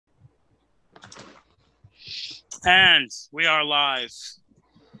And we are live.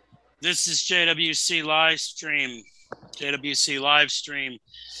 This is JWC Livestream. JWC Livestream.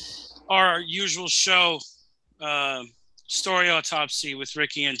 Our usual show, Story Autopsy with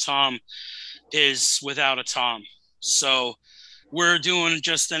Ricky and Tom, is without a Tom. So we're doing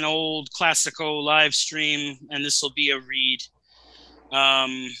just an old classical live stream, and this will be a read.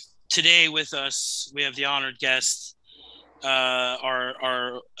 Today with us, we have the honored guest,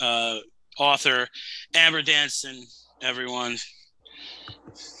 our author, Amber Danson, everyone.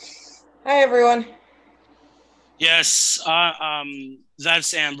 Hi, everyone. Yes,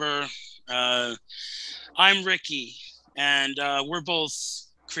 that's Amber. I'm Ricky, and we're both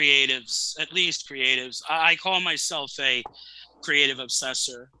creatives, at least creatives. I call myself a creative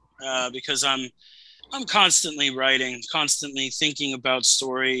obsessor because I'm constantly writing, constantly thinking about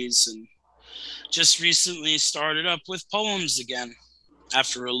stories, and just recently started up with poems again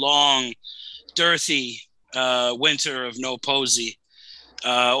after a long, dearthy winter of no posy.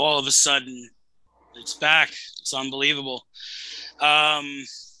 All of a sudden, it's back. It's unbelievable. Um,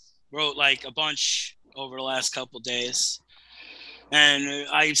 Wrote like a bunch over the last couple of days, and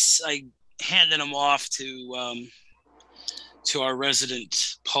I handed them off to our resident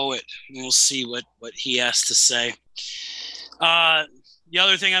poet, and we'll see what he has to say. The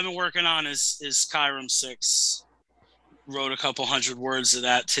other thing I've been working on is Skyrim 6. Wrote a couple hundred words of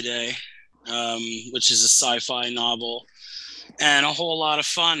that today, which is a sci-fi novel, and a whole lot of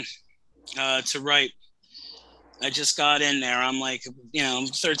fun to write. I just got in there. I'm like,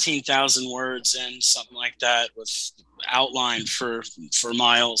 13,000 words and something like that with outline for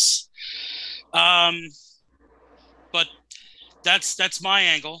miles. But that's my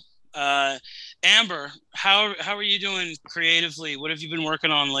angle. Amber, how are you doing creatively? What have you been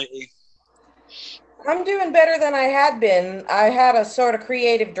working on lately? I'm doing better than I had been. I had a sort of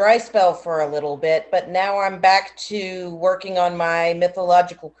creative dry spell for a little bit, but now I'm back to working on my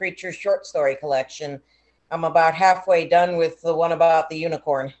mythological creatures short story collection. I'm about halfway done with the one about the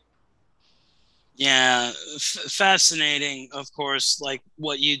unicorn. Yeah, fascinating, of course, like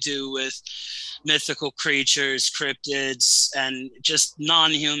what you do with mythical creatures, cryptids, and just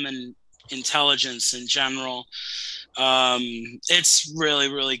non-human intelligence in general. It's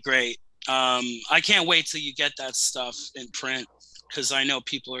really, really great. I can't wait till you get that stuff in print because I know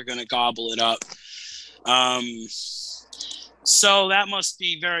people are going to gobble it up. Um, so that must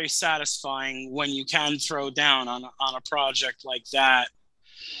be very satisfying when you can throw down on a project like that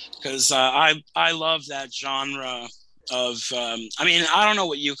because I love that genre of I mean, I don't know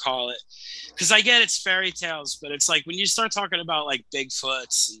what you call it because I get it's fairy tales, but it's like when you start talking about like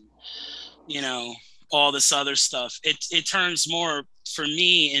Bigfoots and you know all this other stuff, it turns more for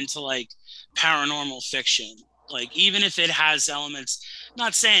me into like paranormal fiction. Like even if it has elements,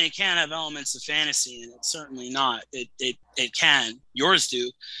 not saying it can't have elements of fantasy, and it's certainly not. It can. Yours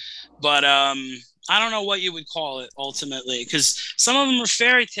do, but I don't know what you would call it ultimately because some of them are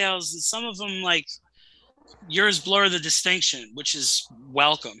fairy tales and some of them like yours blur the distinction, which is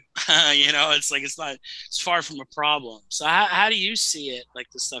welcome. It's like it's far from a problem. So how do you see it, like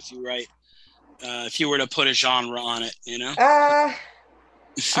the stuff you write, if you were to put a genre on it? Uh,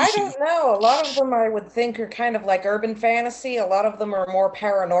 I don't know. A lot of them I would think are kind of like urban fantasy. A lot of them are more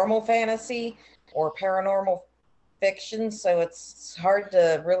paranormal fantasy or paranormal fiction, so it's hard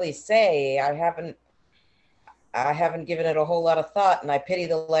to really say. I haven't given it a whole lot of thought, and I pity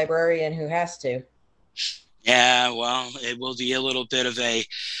the librarian who has to. Yeah, well, it will be a little bit of a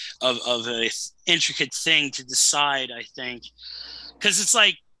intricate thing to decide, I think, because it's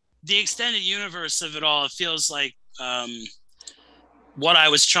like the extended universe of it all. It feels like what I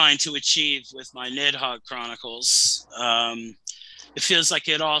was trying to achieve with my Nidhogg Chronicles. It feels like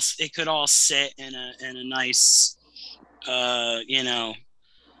it could all sit in a nice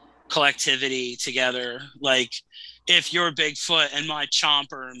collectivity together. Like if your Bigfoot and my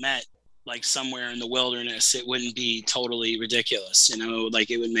Chomper met like somewhere in the wilderness, it wouldn't be totally ridiculous, like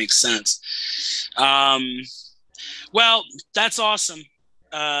it would make sense. Well, that's awesome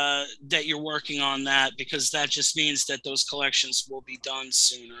that you're working on that because that just means that those collections will be done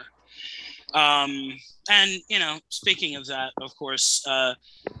sooner. And speaking of that, of course, do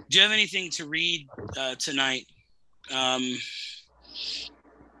you have anything to read tonight? Um,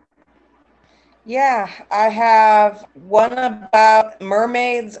 Yeah, I have one about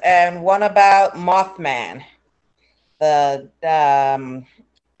mermaids and one about Mothman. The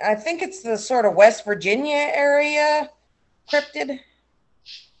I think it's the sort of West Virginia area cryptid.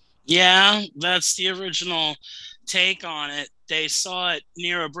 yeah, that's the original take on it. They saw it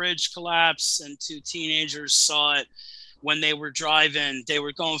near a bridge collapse, and two teenagers saw it when they were driving, they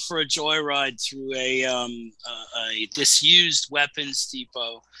were going for a joyride through a disused weapons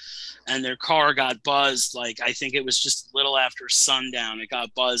depot, and their car got buzzed. Like, I think it was just a little after sundown. It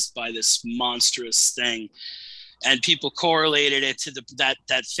got buzzed by this monstrous thing, and people correlated it to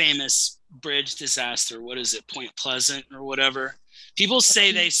that famous bridge disaster. What is it, Point Pleasant or whatever? People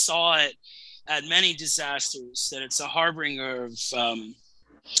say they saw it at many disasters, that it's a harbinger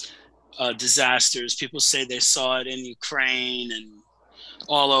of disasters. People say they saw it in Ukraine and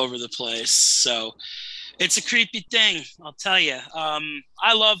all over the place. So it's a creepy thing, I'll tell you.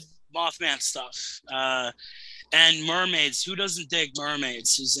 I love Mothman stuff. And mermaids. Who doesn't dig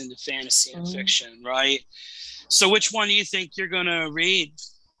mermaids? Who's into fantasy and fiction, right? So which one do you think you're going to read?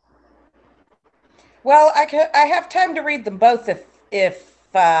 Well, I have time to read them both if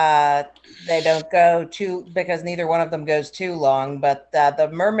they don't go too, because neither one of them goes too long. But the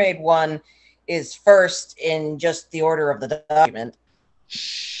mermaid one is first in just the order of the document.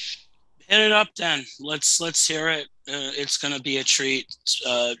 Hit it up then. Let's hear it. It's going to be a treat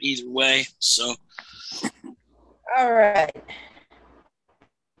either way. So. All right.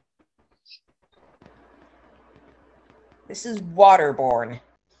 This is Waterborne.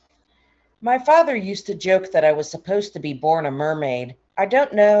 My father used to joke that I was supposed to be born a mermaid. I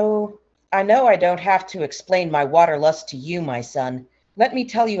know I don't have to explain my waterlust to you, my son. Let me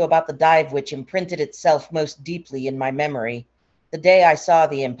tell you about the dive which imprinted itself most deeply in my memory, the day I saw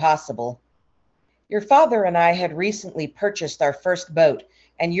the impossible. Your father and I had recently purchased our first boat,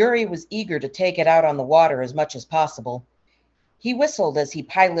 and Yuri was eager to take it out on the water as much as possible. He whistled as he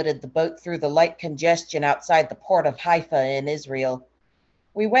piloted the boat through the light congestion outside the port of Haifa in Israel.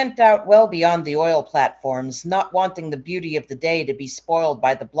 We went out well beyond the oil platforms, not wanting the beauty of the day to be spoiled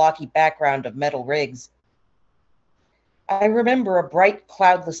by the blocky background of metal rigs. I remember a bright,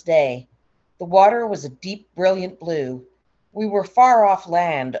 cloudless day. The water was a deep, brilliant blue. We were far off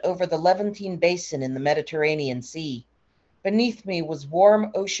land, over the Levantine Basin in the Mediterranean Sea. Beneath me was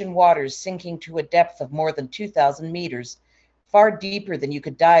warm ocean waters sinking to a depth of more than 2,000 meters, far deeper than you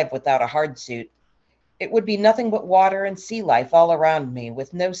could dive without a hard suit. It would be nothing but water and sea life all around me,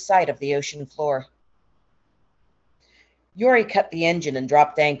 with no sight of the ocean floor. Yuri cut the engine and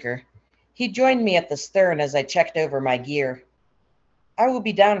dropped anchor. He joined me at the stern as I checked over my gear. I will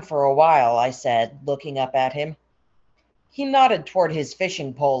be down for a while, I said, looking up at him. He nodded toward his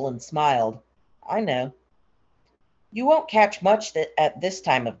fishing pole and smiled. I know. You won't catch much at this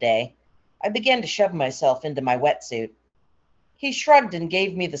time of day. I began to shove myself into my wetsuit. He shrugged and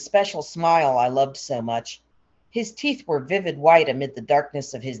gave me the special smile I loved so much. His teeth were vivid white amid the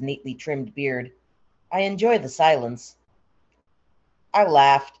darkness of his neatly trimmed beard. I enjoy the silence. I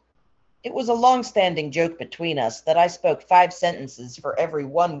laughed. It was a long-standing joke between us that I spoke 5 sentences for every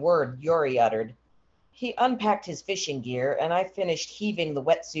one word Yuri uttered. He unpacked his fishing gear, and I finished heaving the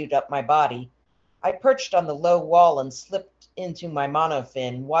wetsuit up my body. I perched on the low wall and slipped into my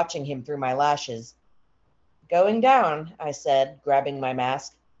monofin, watching him through my lashes. Going down, I said, grabbing my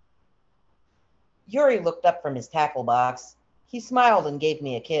mask. Yuri looked up from his tackle box. He smiled and gave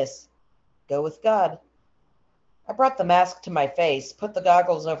me a kiss. Go with God. I brought the mask to my face, put the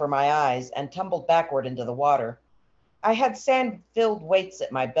goggles over my eyes, and tumbled backward into the water. I had sand-filled weights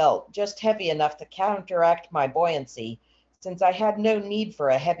at my belt, just heavy enough to counteract my buoyancy, since I had no need for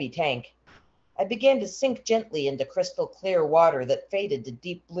a heavy tank. I began to sink gently into crystal clear water that faded to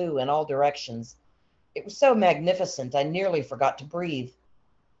deep blue in all directions. It was so magnificent I nearly forgot to breathe.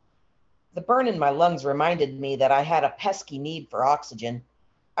 The burn in my lungs reminded me that I had a pesky need for oxygen.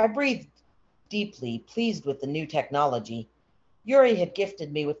 I breathed deeply, pleased with the new technology. Yuri had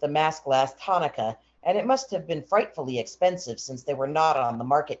gifted me with the mask last Hanukkah, and it must have been frightfully expensive since they were not on the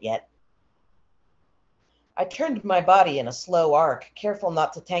market yet. I turned my body in a slow arc, careful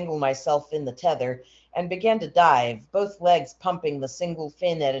not to tangle myself in the tether, and began to dive, both legs pumping the single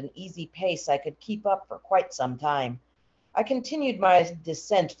fin at an easy pace I could keep up for quite some time. I continued my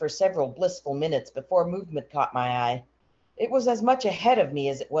descent for several blissful minutes before movement caught my eye. It was as much ahead of me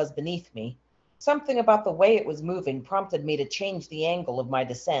as it was beneath me. Something about the way it was moving prompted me to change the angle of my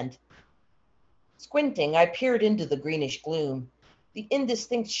descent. Squinting, I peered into the greenish gloom. The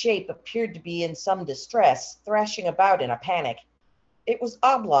indistinct shape appeared to be in some distress, thrashing about in a panic. It was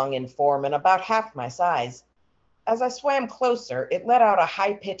oblong in form and about half my size. As I swam closer, it let out a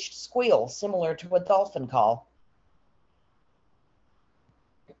high-pitched squeal similar to a dolphin call.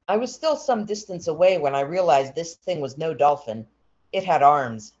 I was still some distance away when I realized this thing was no dolphin. It had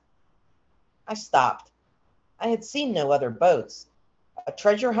arms. I stopped. I had seen no other boats. A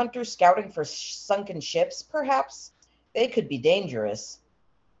treasure hunter scouting for sunken ships, perhaps? They could be dangerous.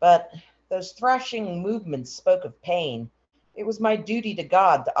 But Those thrashing movements spoke of pain. It was my duty to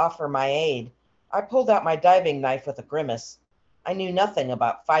God to offer my aid. I pulled out my diving knife with a grimace. I knew nothing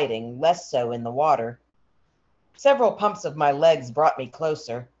about fighting, less so in the water. Several pumps of my legs brought me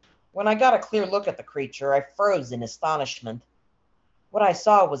closer. When I got a clear look at the creature, I froze in astonishment. What I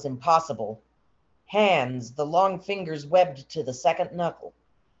saw was impossible. Hands, the long fingers webbed to the second knuckle.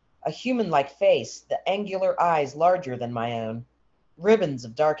 A human-like face, the angular eyes larger than my own. Ribbons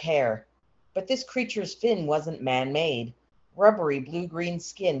of dark hair. But this creature's fin wasn't man-made. Rubbery blue-green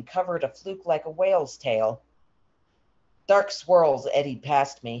skin covered a fluke like a whale's tail. Dark swirls eddied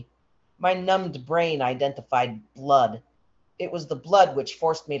past me. My numbed brain identified blood. It was the blood which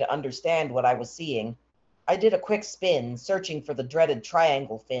forced me to understand what I was seeing. I did a quick spin, searching for the dreaded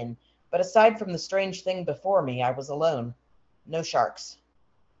triangle fin, but aside from the strange thing before me, I was alone. No sharks.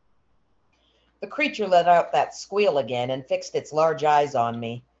 The creature let out that squeal again and fixed its large eyes on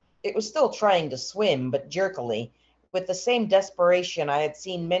me. It was still trying to swim, but jerkily, with the same desperation I had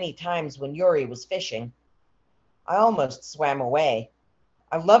seen many times when Yuri was fishing. I almost swam away.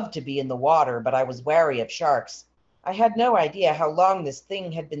 I loved to be in the water, but I was wary of sharks. I had no idea how long this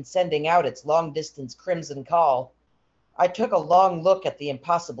thing had been sending out its long-distance crimson call. I took a long look at the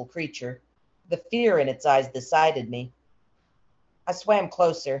impossible creature. The fear in its eyes decided me. I swam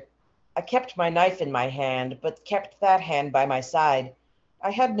closer. I kept my knife in my hand, but kept that hand by my side. I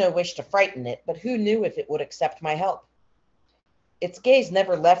had no wish to frighten it, but who knew if it would accept my help? Its gaze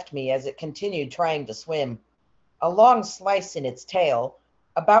never left me as it continued trying to swim. A long slice in its tail,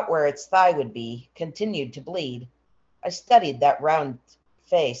 about where its thigh would be, continued to bleed. I studied that round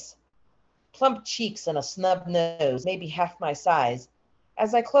face. Plump cheeks and a snub nose, maybe half my size.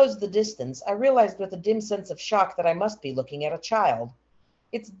 As I closed the distance, I realized with a dim sense of shock that I must be looking at a child.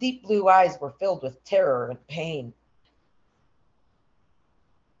 Its deep blue eyes were filled with terror and pain.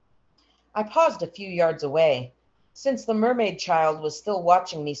 I paused a few yards away. Since the mermaid child was still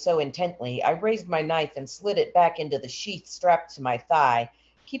watching me so intently, I raised my knife and slid it back into the sheath strapped to my thigh,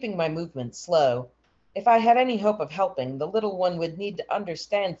 keeping my movements slow. If I had any hope of helping, the little one would need to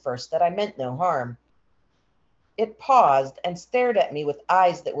understand first that I meant no harm. It paused and stared at me with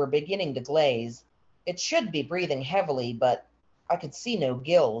eyes that were beginning to glaze. It should be breathing heavily, but I could see no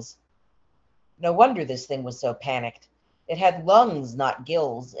gills. No wonder this thing was so panicked. It had lungs, not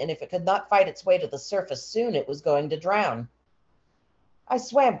gills, and if it could not fight its way to the surface soon, it was going to drown. I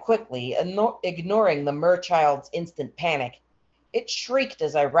swam quickly, ignoring the merchild's instant panic. It shrieked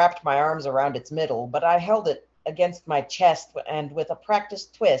as I wrapped my arms around its middle, but I held it against my chest, and with a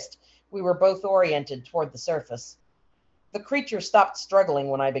practiced twist, we were both oriented toward the surface. The creature stopped struggling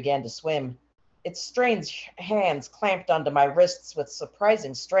when I began to swim. Its strange hands clamped onto my wrists with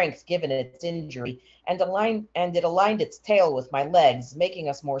surprising strength given its injury, and it aligned its tail with my legs, making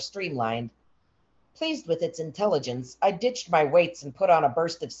us more streamlined. Pleased with its intelligence, I ditched my weights and put on a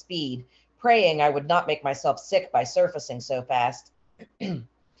burst of speed, praying I would not make myself sick by surfacing so fast.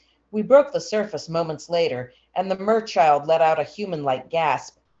 We broke the surface moments later, and the merchild let out a human-like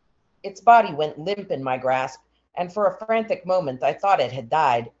gasp. Its body went limp in my grasp, and for a frantic moment I thought it had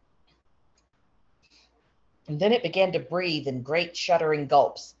died. And then it began to breathe in great shuddering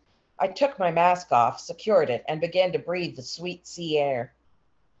gulps. I took my mask off, secured it, and began to breathe the sweet sea air.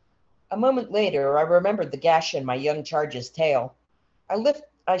 A moment later, I remembered the gash in my young charge's tail.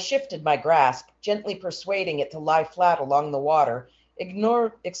 I shifted my grasp, gently persuading it to lie flat along the water,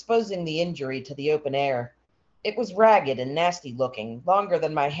 exposing the injury to the open air. It was ragged and nasty looking, longer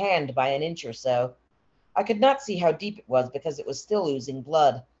than my hand by an inch or so. I could not see how deep it was because it was still oozing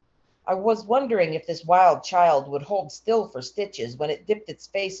blood. I was wondering if this wild child would hold still for stitches when it dipped its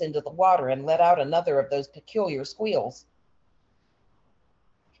face into the water and let out another of those peculiar squeals.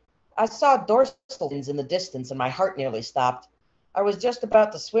 I saw dorsal fins in the distance and my heart nearly stopped. I was just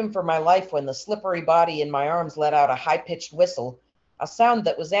about to swim for my life when the slippery body in my arms let out a high-pitched whistle, a sound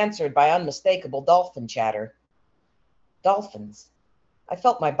that was answered by unmistakable dolphin chatter. Dolphins. I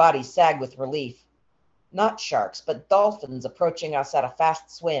felt my body sag with relief. Not sharks, but dolphins approaching us at a fast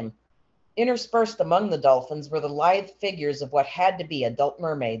swim. Interspersed among the dolphins were the lithe figures of what had to be adult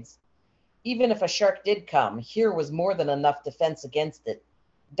mermaids. Even if a shark did come, here was more than enough defense against it.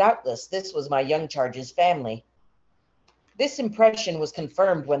 Doubtless this was my young charge's family. This impression was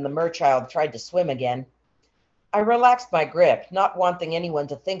confirmed when the merchild tried to swim again. I relaxed my grip, not wanting anyone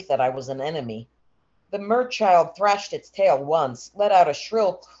to think that I was an enemy. The merchild thrashed its tail once, let out a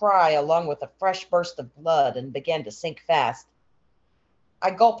shrill cry along with a fresh burst of blood, and began to sink fast. I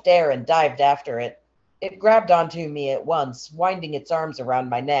gulped air and dived after it. It grabbed onto me at once, winding its arms around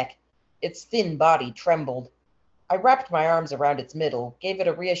my neck. Its thin body trembled. I wrapped my arms around its middle, gave it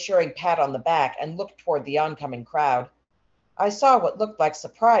a reassuring pat on the back, and looked toward the oncoming crowd. I saw what looked like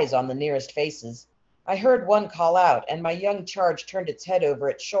surprise on the nearest faces. I heard one call out, and my young charge turned its head over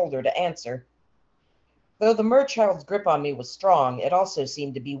its shoulder to answer. Though the merchild's grip on me was strong, it also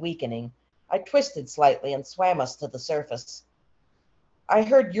seemed to be weakening. I twisted slightly and swam us to the surface. I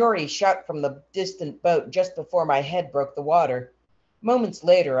heard Yuri shout from the distant boat just before my head broke the water. Moments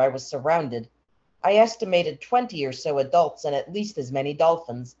later, I was surrounded. I estimated 20 or so adults and at least as many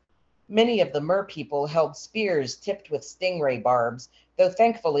dolphins. Many of the merpeople held spears tipped with stingray barbs, though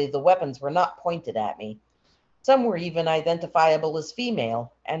thankfully the weapons were not pointed at me. Some were even identifiable as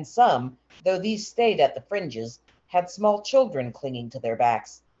female, and some, though these stayed at the fringes, had small children clinging to their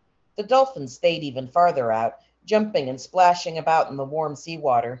backs. The dolphins stayed even farther out, jumping and splashing about in the warm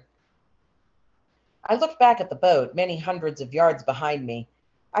seawater. I looked back at the boat, many hundreds of yards behind me.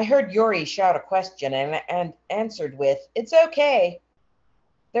 I heard Yuri shout a question and answered with, "It's okay."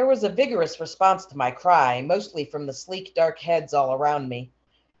 There was a vigorous response to my cry, mostly from the sleek dark heads all around me.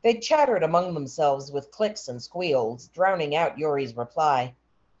 They chattered among themselves with clicks and squeals, drowning out Yuri's reply.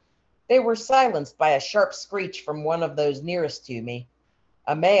 They were silenced by a sharp screech from one of those nearest to me.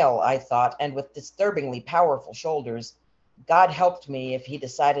 A male, I thought, and with disturbingly powerful shoulders. God helped me if he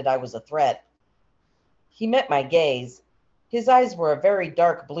decided I was a threat. He met my gaze. His eyes were a very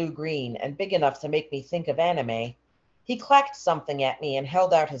dark blue-green and big enough to make me think of anime. He clacked something at me and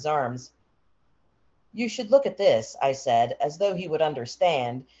held out his arms. "You should look at this," I said, as though he would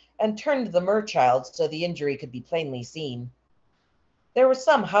understand, and turned the merchild so the injury could be plainly seen. There was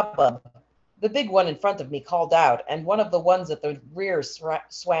some hubbub. The big one in front of me called out, and one of the ones at the rear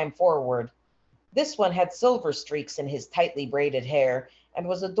swam forward. This one had silver streaks in his tightly braided hair and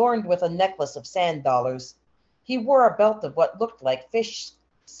was adorned with a necklace of sand dollars. He wore a belt of what looked like fish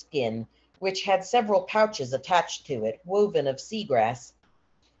skin, which had several pouches attached to it, woven of seagrass.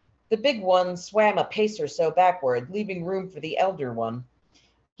 The big one swam a pace or so backward, leaving room for the elder one.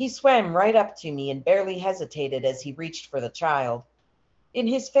 He swam right up to me and barely hesitated as he reached for the child. In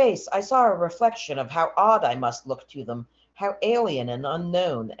his face, I saw a reflection of how odd I must look to them, how alien and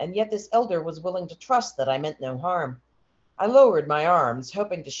unknown, and yet this elder was willing to trust that I meant no harm. I lowered my arms,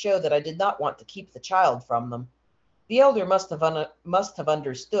 hoping to show that I did not want to keep the child from them. The elder must have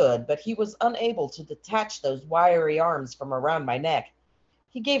understood, but he was unable to detach those wiry arms from around my neck.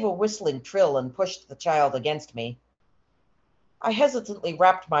 He gave a whistling trill and pushed the child against me. I hesitantly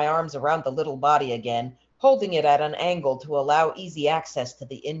wrapped my arms around the little body again, holding it at an angle to allow easy access to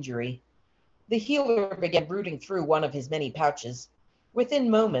the injury. The healer began rooting through one of his many pouches. Within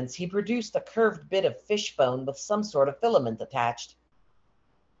moments, he produced a curved bit of fish bone with some sort of filament attached.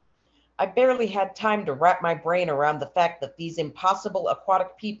 I barely had time to wrap my brain around the fact that these impossible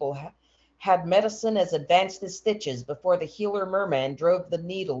aquatic people had medicine as advanced as stitches before the healer merman drove the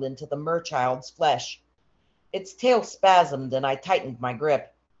needle into the merchild's flesh. Its tail spasmed and I tightened my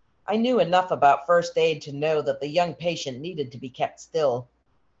grip. I knew enough about first aid to know that the young patient needed to be kept still.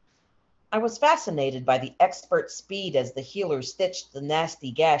 I was fascinated by the expert speed as the healer stitched the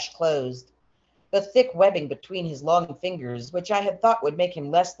nasty gash closed. The thick webbing between his long fingers, which I had thought would make him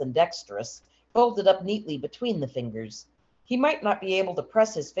less than dexterous, folded up neatly between the fingers. He might not be able to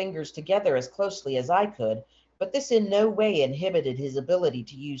press his fingers together as closely as I could, but this in no way inhibited his ability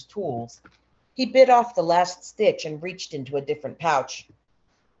to use tools. He bit off the last stitch and reached into a different pouch.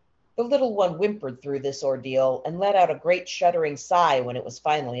 The little one whimpered through this ordeal and let out a great shuddering sigh when it was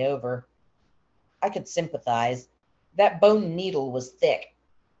finally over. I could sympathize. That bone needle was thick.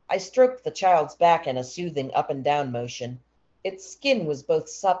 I stroked the child's back in a soothing up and down motion. Its skin was both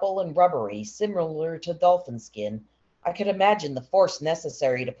supple and rubbery, similar to dolphin skin. I could imagine the force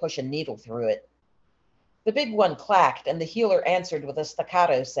necessary to push a needle through it. The big one clacked, and the healer answered with a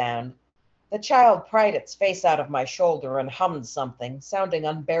staccato sound. The child pried its face out of my shoulder and hummed something, sounding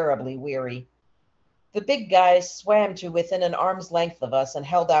unbearably weary. The big guy swam to within an arm's length of us and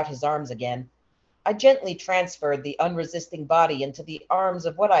held out his arms again. I gently transferred the unresisting body into the arms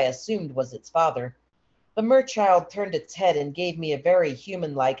of what I assumed was its father. The merchild turned its head and gave me a very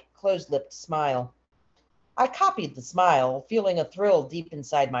human-like, close-lipped smile. I copied the smile, feeling a thrill deep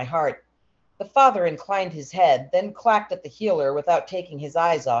inside my heart. The father inclined his head, then clacked at the healer without taking his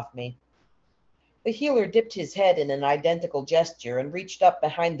eyes off me. The healer dipped his head in an identical gesture and reached up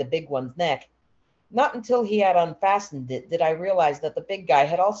behind the big one's neck. Not until he had unfastened it did I realize that the big guy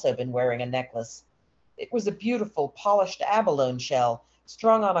had also been wearing a necklace. It was a beautiful, polished abalone shell,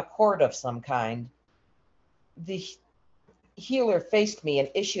 strung on a cord of some kind. The healer faced me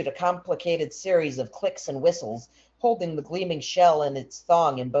and issued a complicated series of clicks and whistles, holding the gleaming shell and its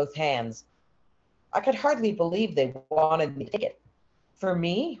thong in both hands. I could hardly believe they wanted me to take it. For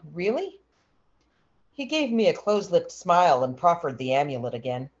me? Really? He gave me a close-lipped smile and proffered the amulet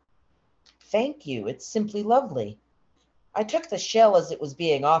again. Thank you. It's simply lovely. I took the shell as it was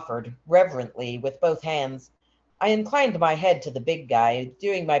being offered, reverently, with both hands. I inclined my head to the big guy,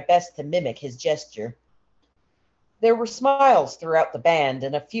 doing my best to mimic his gesture. There were smiles throughout the band,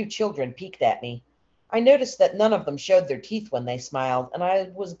 and a few children peeked at me. I noticed that none of them showed their teeth when they smiled, and I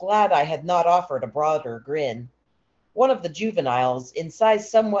was glad I had not offered a broader grin. One of the juveniles, in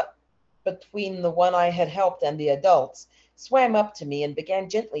size somewhat between the one I had helped and the adults, swam up to me and began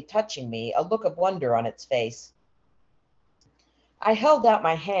gently touching me, a look of wonder on its face. I held out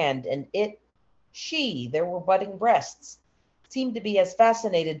my hand, and there were budding breasts, seemed to be as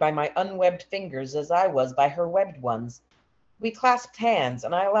fascinated by my unwebbed fingers as I was by her webbed ones. We clasped hands,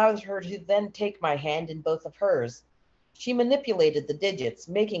 and I allowed her to then take my hand in both of hers. She manipulated the digits,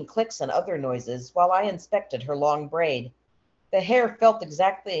 making clicks and other noises, while I inspected her long braid. The hair felt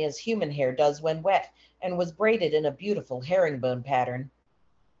exactly as human hair does when wet, and was braided in a beautiful herringbone pattern.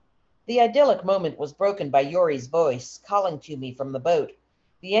 The idyllic moment was broken by Yori's voice, calling to me from the boat.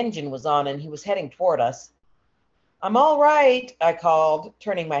 The engine was on, and he was heading toward us. I'm all right, I called,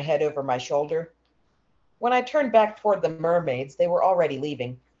 turning my head over my shoulder. When I turned back toward the mermaids, they were already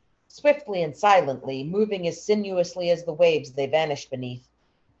leaving. Swiftly and silently, moving as sinuously as the waves they vanished beneath.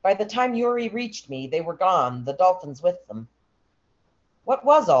 By the time Yuri reached me, they were gone, the dolphins with them. What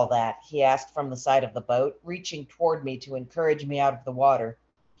was all that? He asked from the side of the boat, reaching toward me to encourage me out of the water.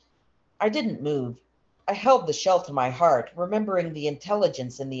 I didn't move. I held the shell to my heart, remembering the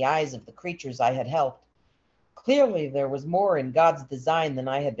intelligence in the eyes of the creatures I had helped. Clearly there was more in God's design than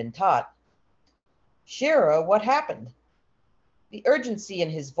I had been taught. Shira, what happened? The urgency in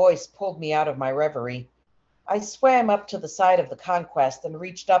his voice pulled me out of my reverie. I swam up to the side of the Conquest and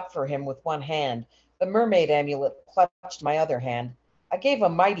reached up for him with one hand. The mermaid amulet clutched my other hand. I gave a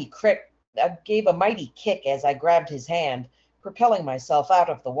mighty kick as I grabbed his hand, propelling myself out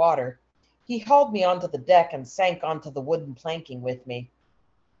of the water. He hauled me onto the deck and sank onto the wooden planking with me.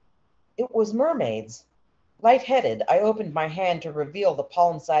 It was mermaids. Light-headed, I opened my hand to reveal the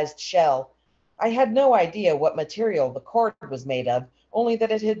palm-sized shell. I had no idea what material the cord was made of, only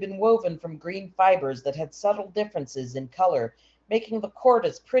that it had been woven from green fibers that had subtle differences in color, making the cord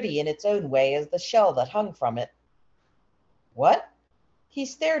as pretty in its own way as the shell that hung from it. What? He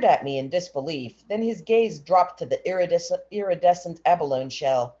stared at me in disbelief, then his gaze dropped to the iridescent abalone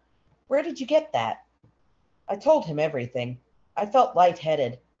shell. Where did you get that? I told him everything. I felt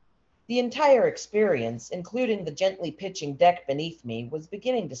light-headed. The entire experience, including the gently pitching deck beneath me, was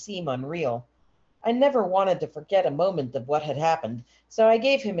beginning to seem unreal. I never wanted to forget a moment of what had happened, so I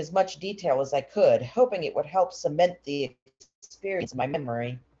gave him as much detail as I could, hoping it would help cement the experience in my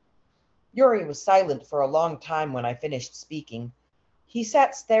memory. Yuri was silent for a long time when I finished speaking. He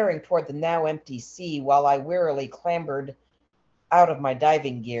sat staring toward the now empty sea while I wearily clambered out of my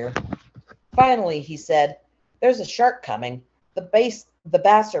diving gear. Finally, he said, There's a shark coming. The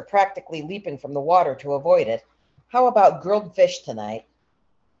bass are practically leaping from the water to avoid it. How about grilled fish tonight?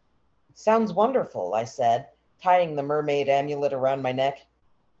 Sounds wonderful, I said, tying the mermaid amulet around my neck.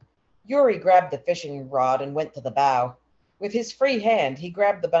 Yuri grabbed the fishing rod and went to the bow. With his free hand, he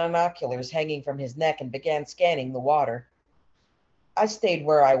grabbed the binoculars hanging from his neck and began scanning the water. I stayed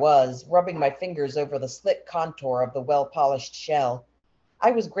where I was, rubbing my fingers over the slick contour of the well-polished shell.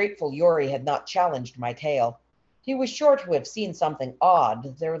 I was grateful Yuri had not challenged my tale. He was sure to have seen something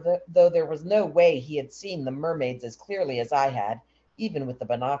odd, though there was no way he had seen the mermaids as clearly as I had, even with the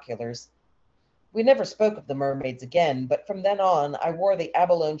binoculars. We never spoke of the mermaids again, but from then on I wore the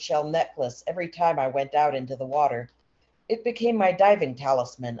abalone shell necklace every time I went out into the water. It became my diving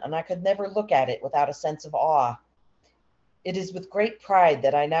talisman, and I could never look at it without a sense of awe. It is with great pride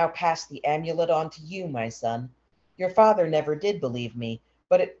that I now pass the amulet on to you, my son. Your father never did believe me,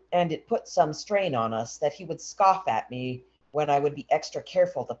 and it put some strain on us that he would scoff at me when I would be extra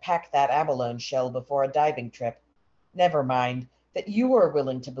careful to pack that abalone shell before a diving trip. Never mind, that you are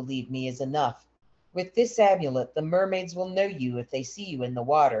willing to believe me is enough. With this amulet, the mermaids will know you if they see you in the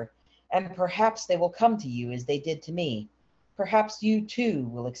water, and perhaps they will come to you as they did to me. Perhaps you, too,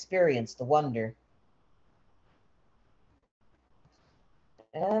 will experience the wonder.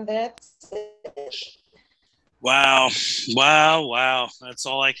 And that's it. Wow. Wow. Wow. That's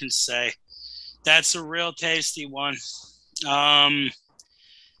all I can say. That's a real tasty one. I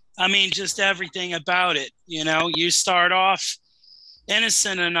mean, just everything about it. You know, you start off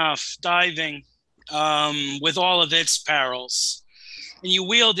innocent enough diving with all of its perils. and you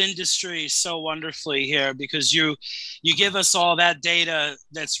wield industry so wonderfully here, because you give us all that data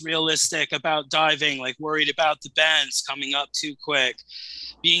that's realistic about diving, like worried about the bends coming up too quick,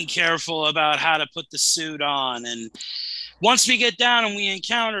 being careful about how to put the suit on. And once we get down and we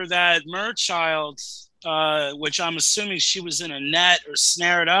encounter that mer child, which I'm assuming she was in a net or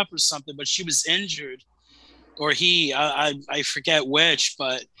snared up or something, but she was injured, or he, I forget which,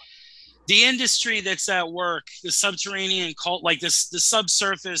 but the industry that's at work, the subterranean cult, like this, the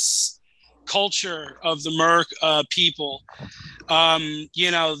subsurface culture of the mer people.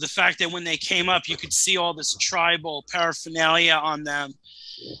 You know, the fact that when they came up, you could see all this tribal paraphernalia on them,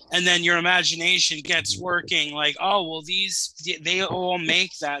 and then your imagination gets working. Like, oh well, they all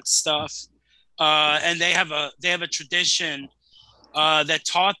make that stuff, and they have a tradition that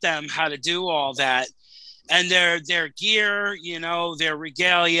taught them how to do all that. And their gear, you know, their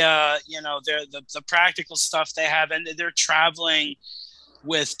regalia, you know, the practical stuff they have, and they're traveling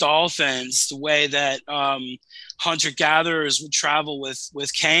with dolphins the way that hunter gatherers would travel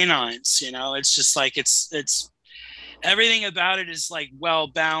with canines. You know, it's just like it's everything about it is like well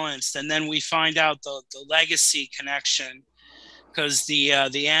balanced. And then we find out the legacy connection, because the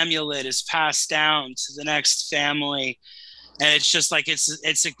amulet is passed down to the next family, and it's just like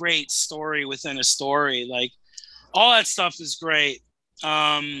it's a great story within a story. Like, all that stuff is great.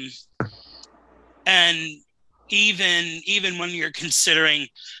 And even when you're considering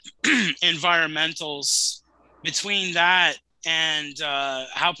environmentals, between that and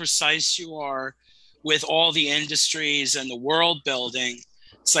how precise you are with all the industries and the world building,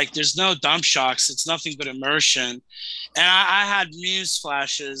 it's like there's no dump shocks. It's nothing but immersion. And I had muse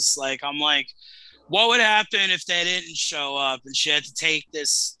flashes. Like, I'm like, what would happen if they didn't show up and she had to take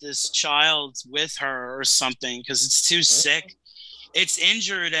this child with her or something, because it's too sick, it's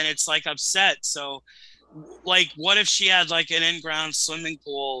injured, and it's like upset. So like, what if she had like an in-ground swimming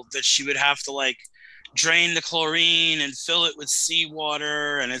pool that she would have to like drain the chlorine and fill it with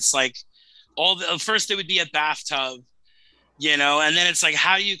seawater, and it's like first it would be a bathtub, you know, and then it's like,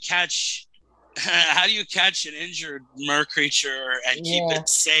 how do you catch how do you catch an injured mer creature and keep it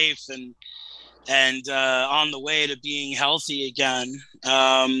safe and on the way to being healthy again?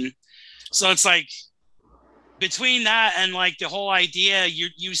 So it's like, between that and like the whole idea,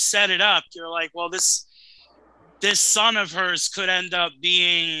 you set it up. You're like, well, this son of hers could end up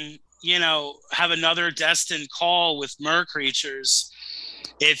being, you know, have another destined call with mer creatures.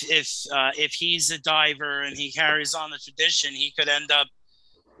 If he's a diver and he carries on the tradition, he could end up.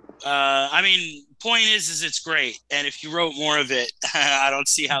 I mean, point is it's great, and if you wrote more of it, I don't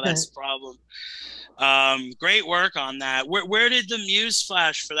see how that's a problem. Great work on that. Where did the muse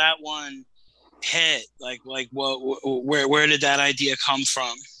flash for that one hit? Like what? Where did that idea come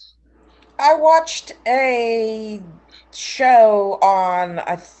from? I watched a show on,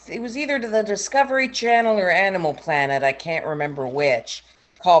 it was either the Discovery Channel or Animal Planet, I can't remember which,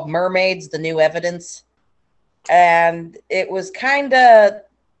 called Mermaids, The New Evidence. And it was kind of,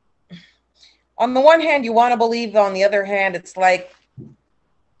 on the one hand, you want to believe, on the other hand, it's like,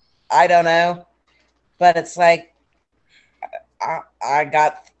 I don't know. But it's like, I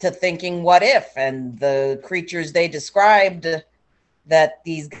got to thinking, what if? And the creatures they described that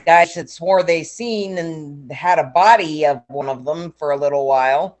these guys had swore they seen and had a body of one of them for a little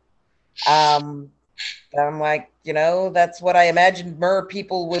while. I'm like, you know, that's what I imagined mer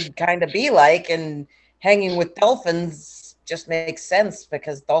people would kind of be like, and hanging with dolphins just makes sense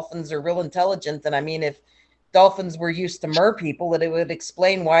because dolphins are real intelligent. And I mean, if dolphins were used to mer people, it would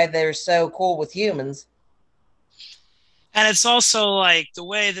explain why they're so cool with humans. And it's also like the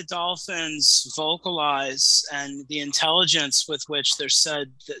way the dolphins vocalize and the intelligence with which they're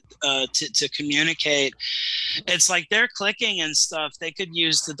said to communicate. It's like they're clicking and stuff. They could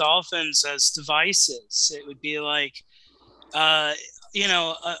use the dolphins as devices. It would be like, uh, you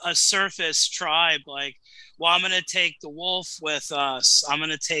know, a surface tribe, like, well, I'm going to take the wolf with us. I'm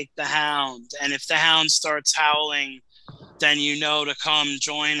going to take the hound. And if the hound starts howling, then you know to come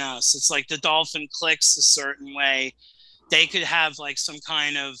join us. It's like the dolphin clicks a certain way. They could have like some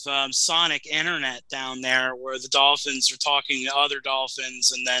kind of sonic internet down there where the dolphins are talking to other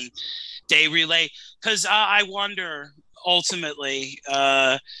dolphins, and then they relay. Because I wonder, ultimately,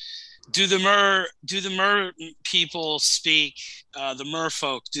 do the mer people speak, the mer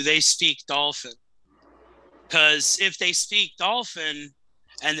folk? Do they speak dolphin? Because if they speak dolphin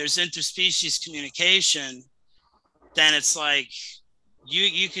and there's interspecies communication, then it's like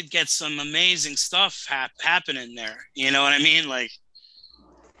you could get some amazing stuff happening there. You know what I mean? Like,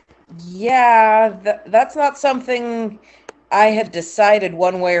 yeah, that's not something I had decided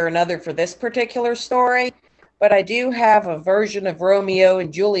one way or another for this particular story, But I do have a version of Romeo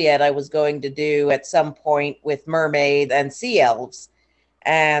and Juliet I was going to do at some point with mermaids and sea elves.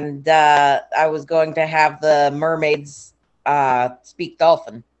 And I was going to have the mermaids speak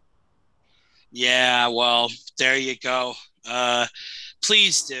dolphin. Yeah, well, there you go.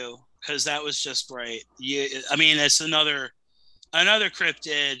 Please do, because that was just great. I mean, it's another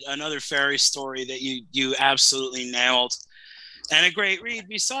cryptid, another fairy story that you absolutely nailed, and a great read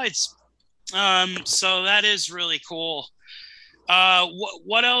besides. So that is really cool.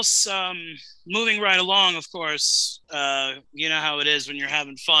 What else? Moving right along, of course. You know how it is when you're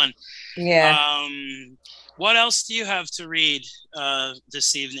having fun. Yeah. What else do you have to read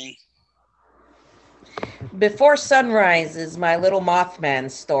this evening? Before Sunrise is my little Mothman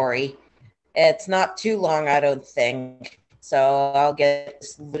story. It's not too long, I don't think. So I'll get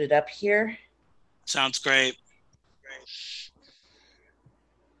this loaded up here. Sounds great.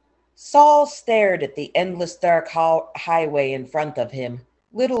 Saul stared at the endless dark highway in front of him.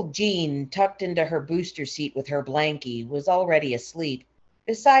 Little Jean, tucked into her booster seat with her blankie, was already asleep.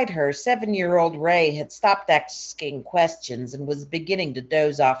 Beside her, 7-year-old Ray had stopped asking questions and was beginning to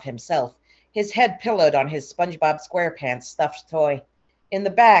doze off himself, his head pillowed on his SpongeBob SquarePants stuffed toy. In the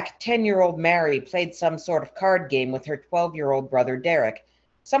back, 10-year-old Mary played some sort of card game with her 12-year-old brother Derek,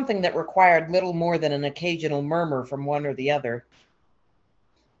 something that required little more than an occasional murmur from one or the other.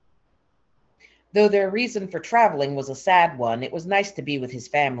 Though their reason for traveling was a sad one, it was nice to be with his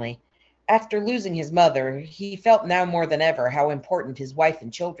family. After losing his mother, he felt now more than ever how important his wife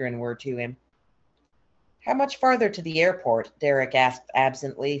and children were to him. How much farther to the airport? Derek asked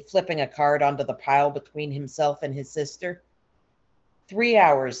absently, flipping a card onto the pile between himself and his sister. 3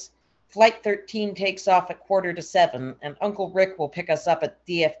 hours. Flight 13 takes off at 6:45, and Uncle Rick will pick us up at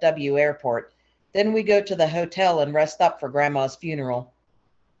DFW Airport. Then we go to the hotel and rest up for Grandma's funeral.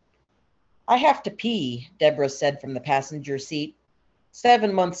 I have to pee, Deborah said from the passenger seat.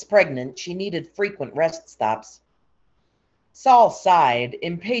 7 months pregnant, she needed frequent rest stops. Saul sighed,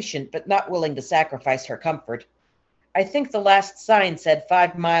 impatient but not willing to sacrifice her comfort. I think the last sign said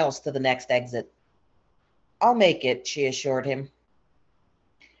 5 miles to the next exit. I'll make it, she assured him.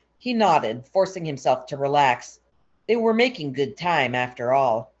 He nodded, forcing himself to relax. They were making good time, after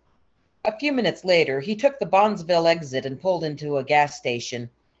all. A few minutes later, he took the Bondsville exit and pulled into a gas station.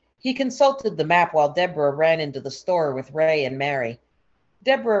 He consulted the map while Deborah ran into the store with Ray and Mary.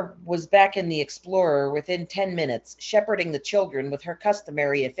 Deborah was back in the Explorer within 10 minutes, shepherding the children with her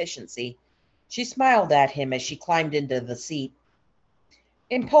customary efficiency. She smiled at him as she climbed into the seat.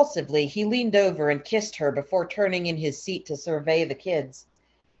 Impulsively, he leaned over and kissed her before turning in his seat to survey the kids.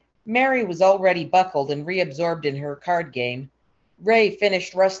 Mary was already buckled and reabsorbed in her card game. Ray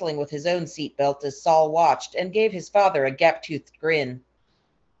finished wrestling with his own seatbelt as Saul watched and gave his father a gap-toothed grin.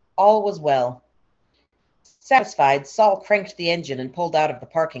 All was well. Satisfied, Saul cranked the engine and pulled out of the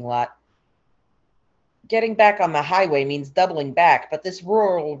parking lot. Getting back on the highway means doubling back, but this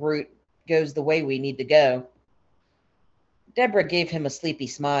rural route goes the way we need to go. Deborah gave him a sleepy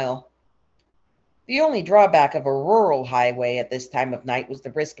smile. The only drawback of a rural highway at this time of night was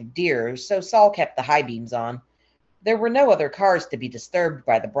the risk of deer, so Saul kept the high beams on. There were no other cars to be disturbed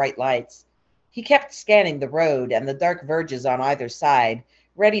by the bright lights. He kept scanning the road and the dark verges on either side,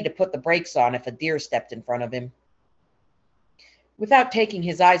 ready to put the brakes on if a deer stepped in front of him. Without taking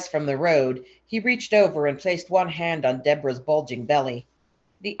his eyes from the road, he reached over and placed one hand on Deborah's bulging belly.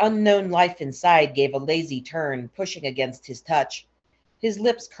 The unknown life inside gave a lazy turn, pushing against his touch. His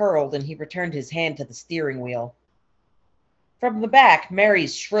lips curled and he returned his hand to the steering wheel. From the back,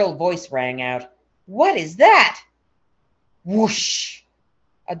 Mary's shrill voice rang out. "What is that?" Whoosh!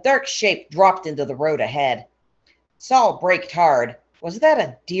 A dark shape dropped into the road ahead. Saul braked hard. Was that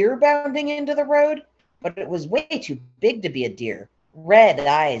a deer bounding into the road? But it was way too big to be a deer. Red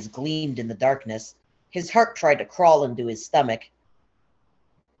eyes gleamed in the darkness. His heart tried to crawl into his stomach.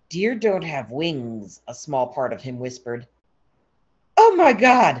 Deer don't have wings, a small part of him whispered. Oh my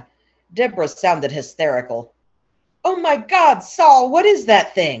God! Deborah sounded hysterical. Oh my God, Saul, what is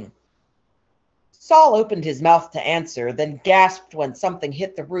that thing? Saul opened his mouth to answer, then gasped when something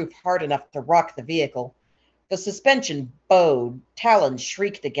hit the roof hard enough to rock the vehicle. The suspension bowed, talons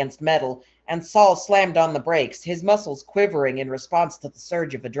shrieked against metal, and Saul slammed on the brakes, his muscles quivering in response to the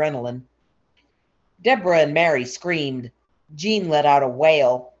surge of adrenaline. Deborah and Mary screamed. Jean let out a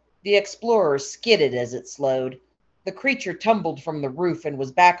wail. The Explorer skidded as it slowed. The creature tumbled from the roof and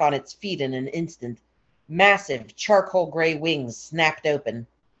was back on its feet in an instant. Massive, charcoal gray wings snapped open.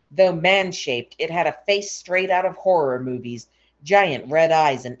 Though man-shaped, it had a face straight out of horror movies, giant red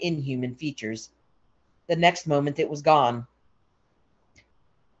eyes and inhuman features. The next moment it was gone.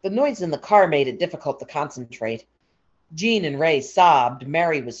 The noise in the car made it difficult to concentrate. Jean and Ray sobbed,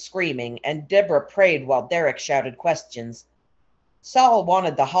 Mary was screaming, and Deborah prayed while Derek shouted questions. Saul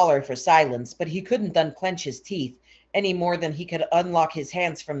wanted to holler for silence, but he couldn't unclench his teeth any more than he could unlock his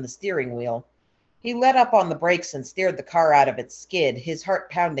hands from the steering wheel. He let up on the brakes and steered the car out of its skid, his heart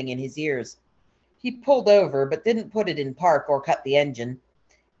pounding in his ears. He pulled over, but didn't put it in park or cut the engine.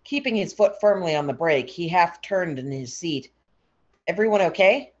 Keeping his foot firmly on the brake, he half turned in his seat. "Everyone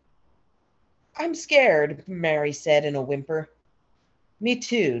okay?" "I'm scared," Mary said in a whimper. "Me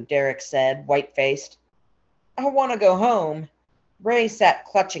too," Derek said, white-faced. "I want to go home." Ray sat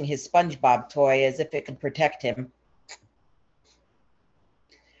clutching his SpongeBob toy as if it could protect him.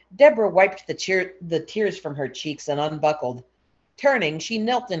 Deborah wiped the tears from her cheeks and unbuckled. Turning, she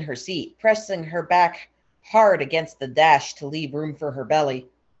knelt in her seat, pressing her back hard against the dash to leave room for her belly.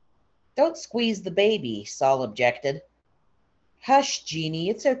 "Don't squeeze the baby," Saul objected. "Hush, Jeannie,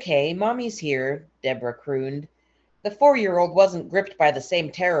 it's okay. Mommy's here," Deborah crooned. The 4-year-old wasn't gripped by the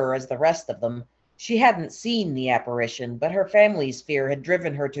same terror as the rest of them. She hadn't seen the apparition, but her family's fear had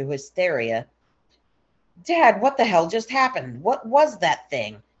driven her to hysteria. "Dad, what the hell just happened? What was that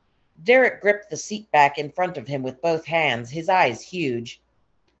thing?" Derek gripped the seat back in front of him with both hands, his eyes huge.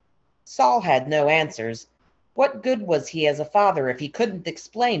 Saul had no answers. What good was he as a father if he couldn't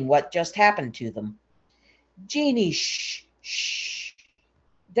explain what just happened to them? "Jeannie, shh, shh."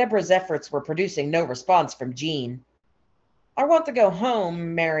 Deborah's efforts were producing no response from Jean. "I want to go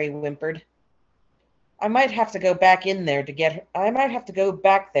home," Mary whimpered. I might have to go back there to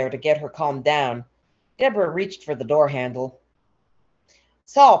get her calmed down." Deborah reached for the door handle.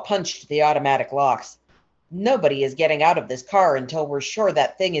 Saul punched the automatic locks. "Nobody is getting out of this car until we're sure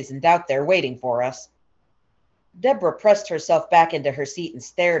that thing isn't out there waiting for us." Deborah pressed herself back into her seat and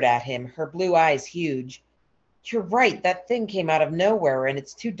stared at him, her blue eyes huge. "You're right, that thing came out of nowhere and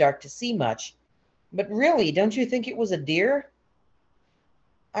it's too dark to see much. But really, don't you think it was a deer?"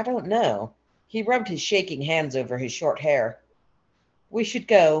 "I don't know." He rubbed his shaking hands over his short hair. "We should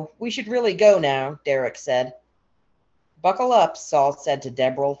go. We should really go now," Derek said. "Buckle up," Saul said to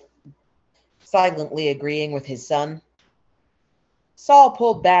Deborah, silently agreeing with his son. Saul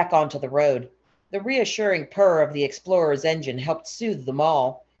pulled back onto the road. The reassuring purr of the Explorer's engine helped soothe them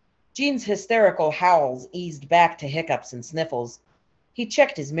all. Jean's hysterical howls eased back to hiccups and sniffles. He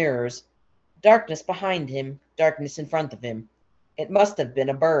checked his mirrors. Darkness behind him, darkness in front of him. It must have been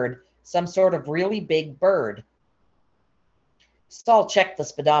a bird, some sort of really big bird. Saul checked the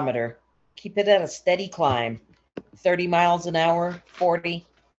speedometer. Keep it at a steady climb. 30 miles an hour, 40.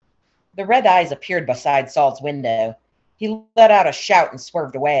 The red eyes appeared beside Saul's window. He let out a shout and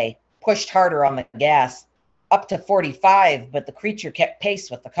swerved away, pushed harder on the gas. Up to 45, but the creature kept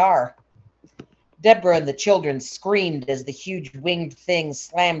pace with the car. Deborah and the children screamed as the huge winged thing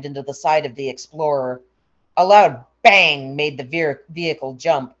slammed into the side of the Explorer. A loud bang made the vehicle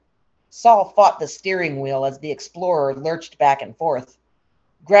jump. Saul fought the steering wheel as the Explorer lurched back and forth.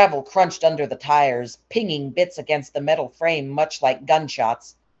 Gravel crunched under the tires, pinging bits against the metal frame much like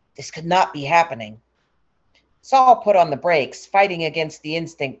gunshots. This could not be happening. Saul put on the brakes, fighting against the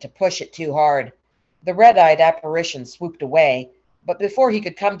instinct to push it too hard. The red-eyed apparition swooped away, but before he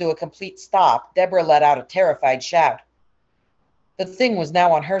could come to a complete stop, Deborah let out a terrified shout. The thing was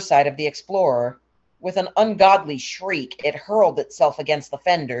now on her side of the Explorer. With an ungodly shriek, it hurled itself against the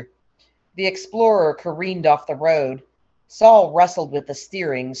fender. The Explorer careened off the road. Saul wrestled with the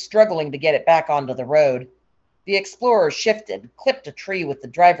steering, struggling to get it back onto the road. The Explorer shifted, clipped a tree with the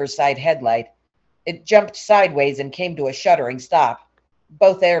driver's side headlight. It jumped sideways and came to a shuddering stop.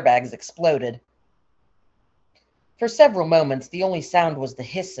 Both airbags exploded. For several moments, the only sound was the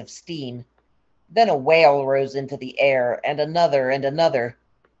hiss of steam. Then a wail rose into the air, and another and another.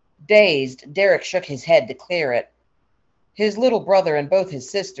 Dazed, Derek shook his head to clear it. His little brother and both his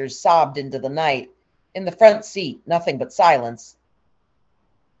sisters sobbed into the night. In the front seat, nothing but silence.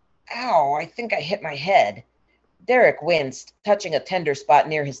 "Ow, I think I hit my head." Derek winced, touching a tender spot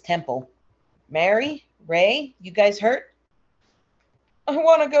near his temple. "Mary? Ray? You guys hurt?" "I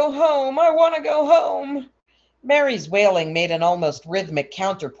want to go home. I want to go home." Mary's wailing made an almost rhythmic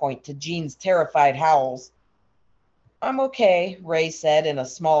counterpoint to Jean's terrified howls. "I'm okay," Ray said in a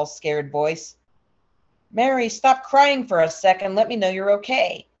small, scared voice. "Mary, stop crying for a second. Let me know you're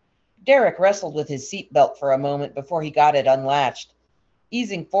okay." Derek wrestled with his seatbelt for a moment before he got it unlatched.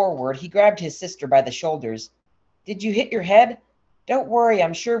 Easing forward, he grabbed his sister by the shoulders. "Did you hit your head? Don't worry,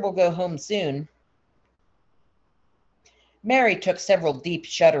 I'm sure we'll go home soon." Mary took several deep,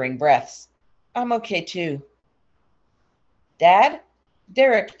 shuddering breaths. "I'm okay, too." "Dad?"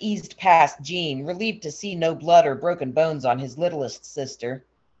 Derek eased past Jean, relieved to see no blood or broken bones on his littlest sister.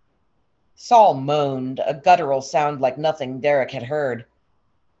 Saul moaned, a guttural sound like nothing Derek had heard.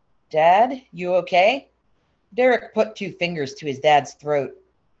 Dad, you okay? Derek put 2 fingers to his dad's throat.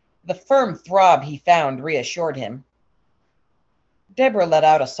 The firm throb he found reassured him. Deborah let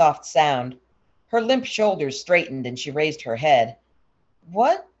out a soft sound. Her limp shoulders straightened and she raised her head.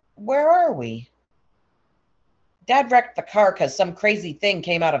 What? Where are we? Dad wrecked the car because some crazy thing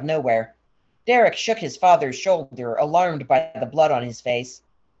came out of nowhere. Derek shook his father's shoulder, alarmed by the blood on his face.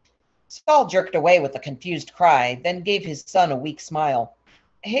 Saul jerked away with a confused cry, then gave his son a weak smile.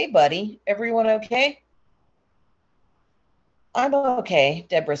 Hey, buddy, everyone okay? I'm okay,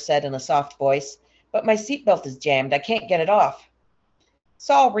 Deborah said in a soft voice, but my seatbelt is jammed. I can't get it off.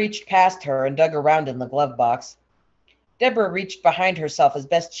 Saul reached past her and dug around in the glove box. Deborah reached behind herself as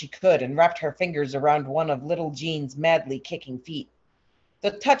best she could and wrapped her fingers around one of little Jean's madly kicking feet.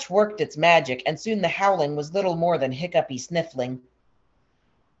 The touch worked its magic, and soon the howling was little more than hiccupy sniffling.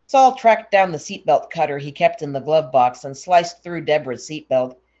 Saul tracked down the seatbelt cutter he kept in the glove box and sliced through Deborah's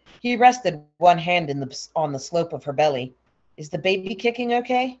seatbelt. He rested one hand on the slope of her belly. Is the baby kicking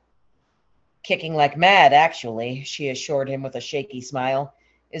okay? Kicking like mad, actually, she assured him with a shaky smile.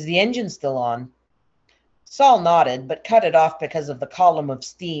 Is the engine still on? Saul nodded, but cut it off because of the column of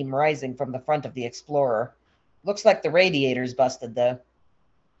steam rising from the front of the Explorer. Looks like the radiator's busted, though.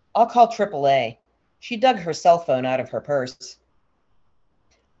 I'll call AAA. She dug her cell phone out of her purse.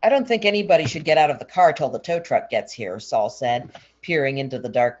 I don't think anybody should get out of the car till the tow truck gets here, Saul said, peering into the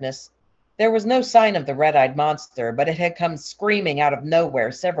darkness. There was no sign of the red-eyed monster, but it had come screaming out of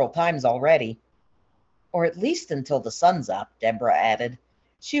nowhere several times already. Or at least until the sun's up, Deborah added.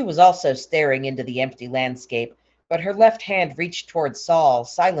 She was also staring into the empty landscape, but her left hand reached toward Saul,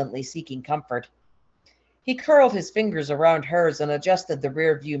 silently seeking comfort. He curled his fingers around hers and adjusted the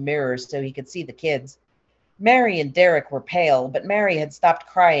rear-view mirror so he could see the kids. Mary and Derek were pale, but Mary had stopped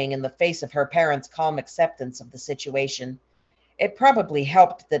crying in the face of her parents' calm acceptance of the situation. It probably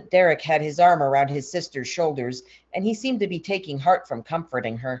helped that Derek had his arm around his sister's shoulders, and he seemed to be taking heart from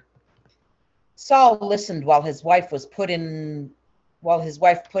comforting her. Saul listened while his wife put in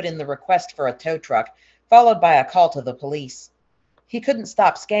the request for a tow truck, followed by a call to the police. He couldn't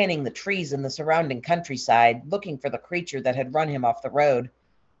stop scanning the trees in the surrounding countryside, looking for the creature that had run him off the road.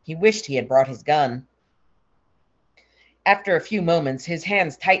 He wished he had brought his gun. After a few moments, his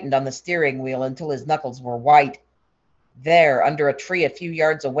hands tightened on the steering wheel until his knuckles were white. There, under a tree a few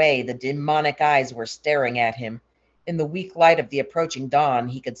yards away, the demonic eyes were staring at him. In the weak light of the approaching dawn,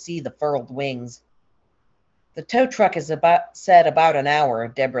 he could see the furled wings. The tow truck is about an hour,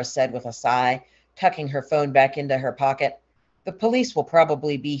 Deborah said with a sigh, tucking her phone back into her pocket. The police will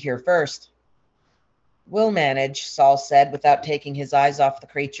probably be here first. We'll manage, Saul said without taking his eyes off the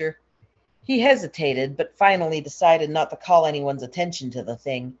creature. He hesitated, but finally decided not to call anyone's attention to the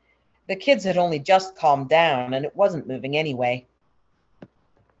thing. The kids had only just calmed down, and it wasn't moving anyway.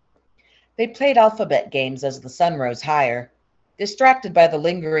 They played alphabet games as the sun rose higher. Distracted by the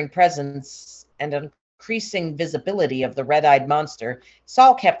lingering presence and increasing visibility of the red-eyed monster,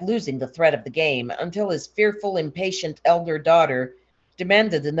 Saul kept losing the thread of the game until his fearful, impatient elder daughter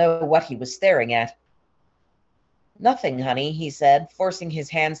demanded to know what he was staring at. Nothing, honey, he said, forcing his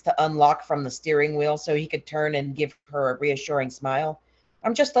hands to unlock from the steering wheel so he could turn and give her a reassuring smile.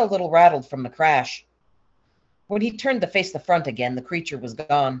 I'm just a little rattled from the crash. When he turned to face the front again, the creature was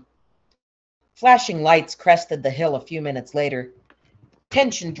gone. Flashing lights crested the hill a few minutes later.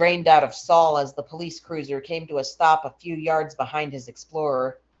 Tension drained out of Saul as the police cruiser came to a stop a few yards behind his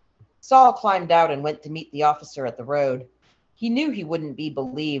Explorer. Saul climbed out and went to meet the officer at the road. He knew he wouldn't be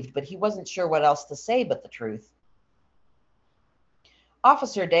believed, but he wasn't sure what else to say but the truth.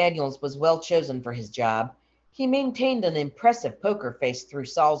 Officer Daniels was well chosen for his job. He maintained an impressive poker face through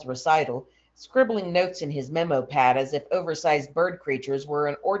Saul's recital, scribbling notes in his memo pad as if oversized bird creatures were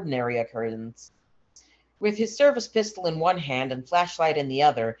an ordinary occurrence. With his service pistol in one hand and flashlight in the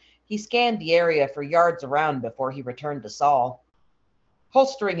other, he scanned the area for yards around before he returned to Saul.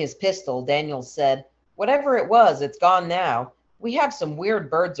 Holstering his pistol, Daniels said, Whatever it was, it's gone now. We have some weird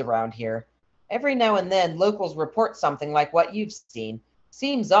birds around here. Every now and then, locals report something like what you've seen.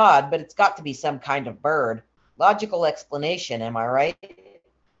 Seems odd, but it's got to be some kind of bird. Logical explanation, am I right?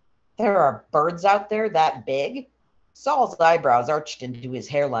 There are birds out there that big? Saul's eyebrows arched into his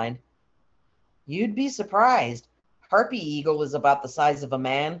hairline. You'd be surprised. Harpy eagle is about the size of a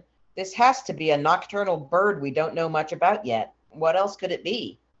man. This has to be a nocturnal bird we don't know much about yet. What else could it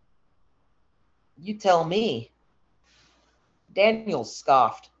be? You tell me. Daniels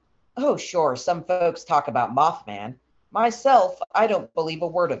scoffed. Oh, sure, some folks talk about Mothman. Myself, I don't believe a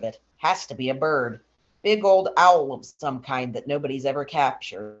word of it. Has to be a bird. Big old owl of some kind that nobody's ever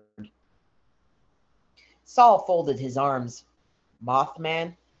captured. Saul folded his arms.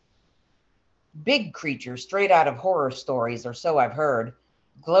 Mothman? Big creature straight out of horror stories, or so I've heard.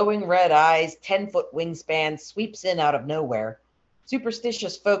 Glowing red eyes, 10-foot wingspan, sweeps in out of nowhere.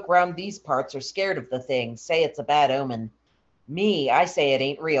 Superstitious folk round these parts are scared of the thing, say it's a bad omen. Me, I say it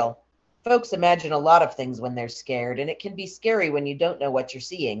ain't real. Folks imagine a lot of things when they're scared, and it can be scary when you don't know what you're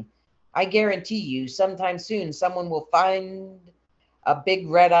seeing. I guarantee you, sometime soon, someone will find a big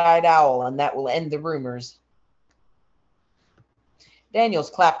red-eyed owl, and that will end the rumors. Daniels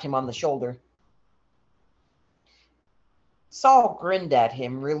clapped him on the shoulder. Saul grinned at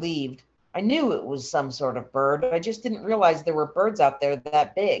him, relieved. I knew it was some sort of bird. I just didn't realize there were birds out there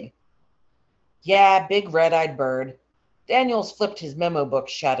that big. Yeah, big red-eyed bird. Daniels flipped his memo book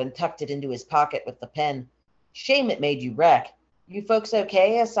shut and tucked it into his pocket with the pen. Shame it made you wreck. You folks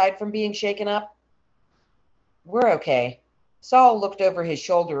okay, aside from being shaken up? We're okay. Saul looked over his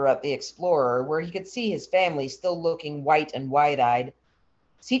shoulder at the Explorer, where he could see his family still looking white and wide-eyed.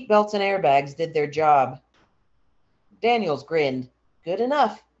 Seatbelts and airbags did their job. Daniels grinned. Good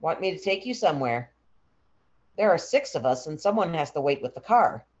enough. Want me to take you somewhere? There are 6 of us, and someone has to wait with the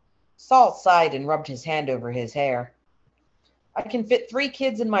car. Saul sighed and rubbed his hand over his hair. I can fit 3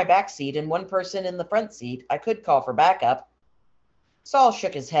 kids in my back seat and 1 person in the front seat. I could call for backup. Saul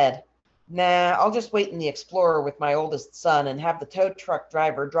shook his head. Nah, I'll just wait in the Explorer with my oldest son and have the tow truck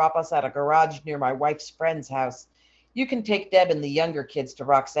driver drop us at a garage near my wife's friend's house. You can take Deb and the younger kids to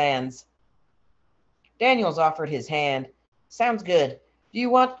Roxanne's. Daniels offered his hand. Sounds good. Do you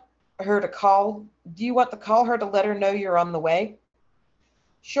want to call her to let her know you're on the way?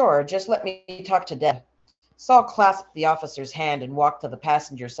 Sure, just let me talk to Deb. Saul clasped the officer's hand and walked to the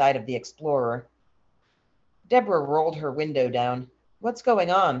passenger side of the Explorer. Deborah rolled her window down. What's going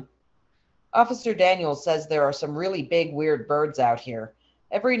on? Officer Daniels says there are some really big, weird birds out here.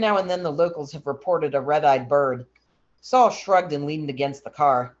 Every now and then the locals have reported a red-eyed bird. Saul shrugged and leaned against the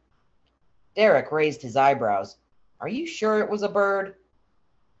car. Derek raised his eyebrows. Are you sure it was a bird?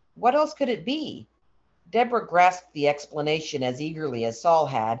 What else could it be? Deborah grasped the explanation as eagerly as Saul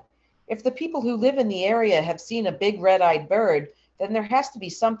had. If the people who live in the area have seen a big red-eyed bird, then there has to be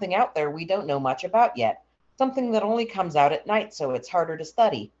something out there we don't know much about yet. Something that only comes out at night, so it's harder to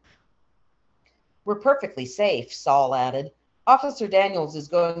study. We're perfectly safe, Saul added. Officer Daniels is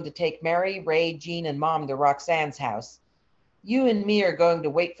going to take Mary, Ray, Jean, and Mom to Roxanne's house. You and me are going to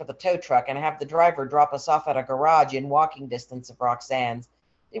wait for the tow truck and have the driver drop us off at a garage in walking distance of Roxanne's.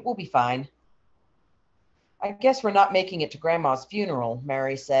 It will be fine. I guess we're not making it to Grandma's funeral,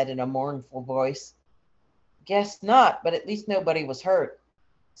 Mary said in a mournful voice. Guess not, but at least nobody was hurt.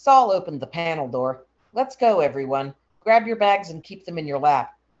 Saul opened the panel door. Let's go, everyone. Grab your bags and keep them in your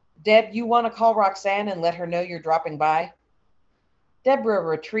lap. Deb, you want to call Roxanne and let her know you're dropping by? Deborah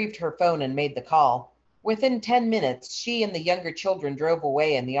retrieved her phone and made the call. Within 10 minutes, she and the younger children drove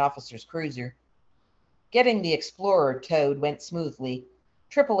away in the officer's cruiser. Getting the Explorer towed went smoothly.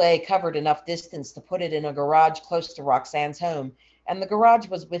 AAA covered enough distance to put it in a garage close to Roxanne's home, and the garage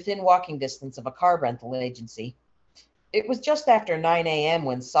was within walking distance of a car rental agency. It was just after 9 a.m.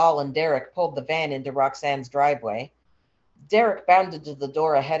 when Saul and Derek pulled the van into Roxanne's driveway. Derek bounded to the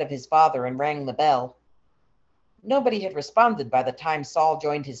door ahead of his father and rang the bell. Nobody had responded by the time Saul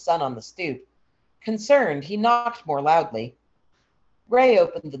joined his son on the stoop. Concerned, he knocked more loudly. Ray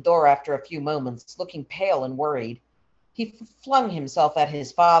opened the door after a few moments, looking pale and worried. He flung himself at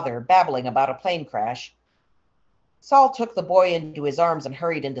his father, babbling about a plane crash. Saul took the boy into his arms and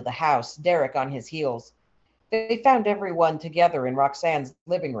hurried into the house, Derek on his heels. They found everyone together in Roxanne's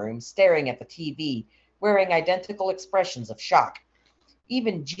living room, staring at the TV, wearing identical expressions of shock.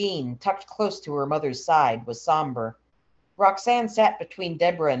 Even Jean, tucked close to her mother's side, was somber. Roxanne sat between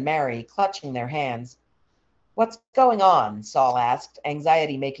Deborah and Mary, clutching their hands. What's going on? Saul asked,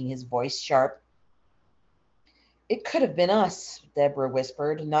 anxiety making his voice sharp. It could have been us, Deborah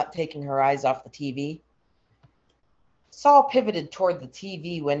whispered, not taking her eyes off the TV. Saul pivoted toward the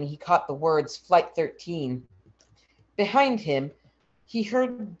TV when he caught the words Flight 13. Behind him, he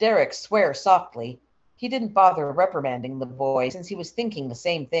heard Derek swear softly. He didn't bother reprimanding the boy since he was thinking the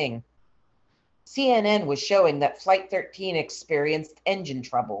same thing. CNN was showing that Flight 13 experienced engine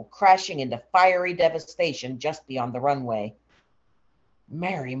trouble, crashing into fiery devastation just beyond the runway.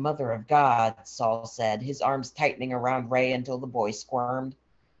 Mary, Mother of God, Saul said, his arms tightening around Ray until the boy squirmed.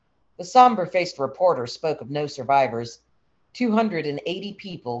 The somber-faced reporter spoke of no survivors. 280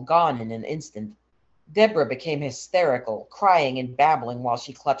 people gone in an instant. Deborah became hysterical, crying and babbling while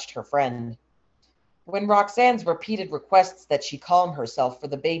she clutched her friend. When Roxanne's repeated requests that she calm herself for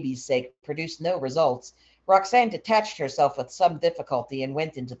the baby's sake produced no results, Roxanne detached herself with some difficulty and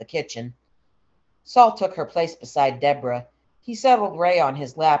went into the kitchen. Saul took her place beside Deborah. He settled Ray on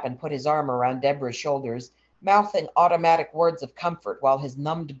his lap and put his arm around Deborah's shoulders, mouthing automatic words of comfort while his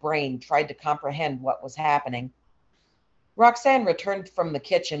numbed brain tried to comprehend what was happening. Roxanne returned from the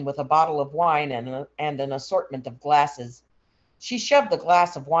kitchen with a bottle of wine and an assortment of glasses. She shoved the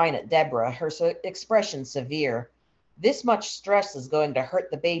glass of wine at Deborah, her expression severe. This much stress is going to hurt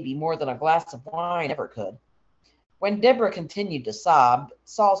the baby more than a glass of wine ever could. When Deborah continued to sob,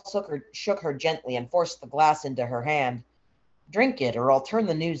 Saul shook her gently and forced the glass into her hand. Drink it, or I'll turn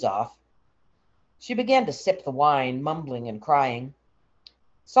the news off. She began to sip the wine, mumbling and crying.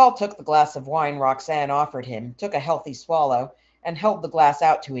 Saul took the glass of wine Roxanne offered him, took a healthy swallow, and held the glass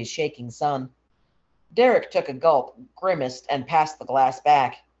out to his shaking son. Derek took a gulp, grimaced, and passed the glass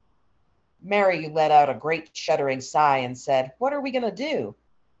back. Mary let out a great shuddering sigh and said, "What are we going to do?"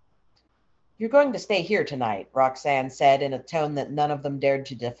 "You're going to stay here tonight," Roxanne said in a tone that none of them dared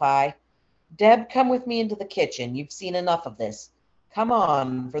to defy. "Deb, come with me into the kitchen. You've seen enough of this. Come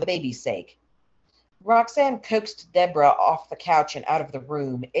on, for the baby's sake." Roxanne coaxed Deborah off the couch and out of the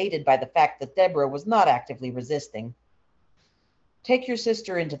room, aided by the fact that Deborah was not actively resisting. "Take your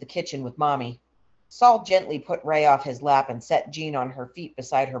sister into the kitchen with Mommy." Saul gently put Ray off his lap and set Jean on her feet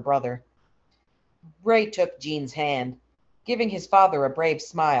beside her brother. Ray took Jean's hand. Giving his father a brave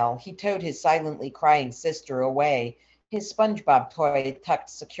smile, he towed his silently crying sister away, his SpongeBob toy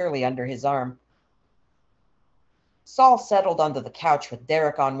tucked securely under his arm. Saul settled onto the couch with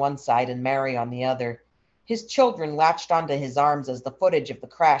Derek on one side and Mary on the other. His children latched onto his arms as the footage of the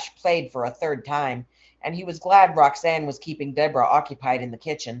crash played for a third time, and he was glad Roxanne was keeping Deborah occupied in the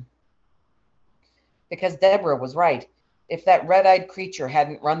kitchen. Because Deborah was right. If that red-eyed creature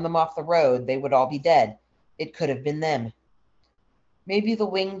hadn't run them off the road, they would all be dead. It could have been them. Maybe the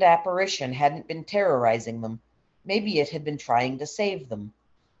winged apparition hadn't been terrorizing them. Maybe it had been trying to save them.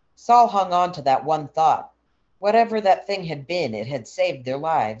 Saul hung on to that one thought. Whatever that thing had been, it had saved their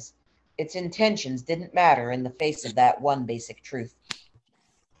lives. Its intentions didn't matter in the face of that one basic truth.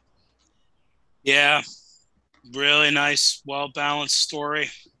 Yeah, really nice, well-balanced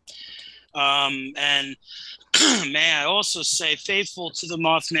story. And may I also say, faithful to the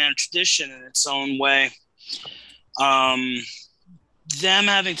Mothman tradition in its own way. Them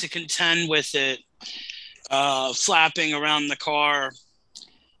having to contend with it, flapping around the car,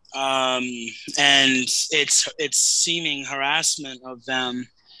 and it's seeming harassment of them.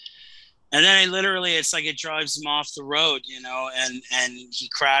 And then it's like it drives him off the road, and he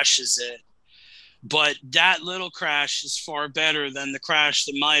crashes it. But that little crash is far better than the crash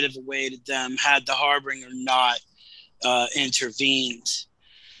that might have awaited them had the harbinger not intervened.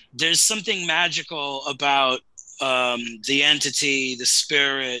 There's something magical about the entity, the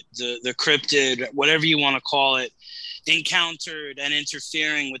spirit, the cryptid, whatever you want to call it, encountered and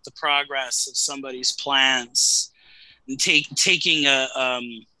interfering with the progress of somebody's plans, and taking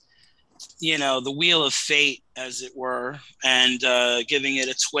the wheel of fate, as it were, and giving it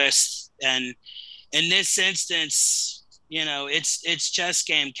a twist. And in this instance, its chess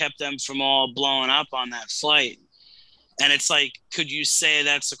game kept them from all blowing up on that flight. And it's like, could you say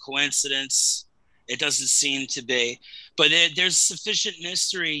that's a coincidence? It doesn't seem to be. But there's sufficient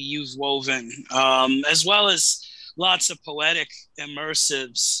mystery you've woven, as well as lots of poetic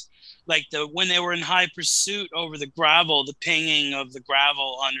immersives. Like when they were in high pursuit over the gravel, the pinging of the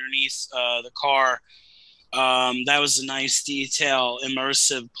gravel underneath the car. That was a nice detail.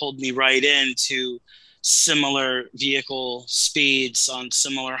 Immersive, pulled me right into similar vehicle speeds on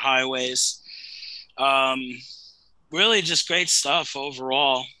similar highways. Really just great stuff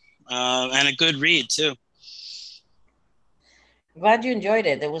overall, and a good read too. Glad you enjoyed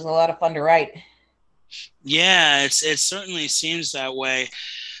it. It was a lot of fun to write. Yeah, it certainly seems that way.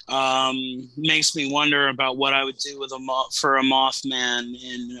 Makes me wonder about what I would do with for a Mothman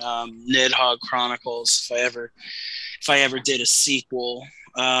in Nidhogg Chronicles if I ever did a sequel.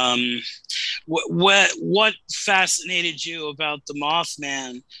 What fascinated you about the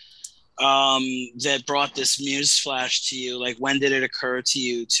Mothman that brought this muse flash to you? Like, when did it occur to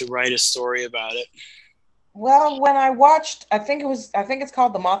you to write a story about it? Well, when I watched, I think it's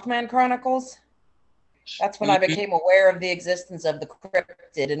called the Mothman Chronicles. That's when I became aware of the existence of the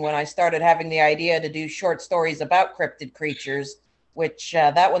cryptid, and when I started having the idea to do short stories about cryptid creatures, which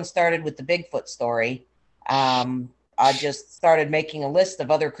that one started with the Bigfoot story. I just started making a list of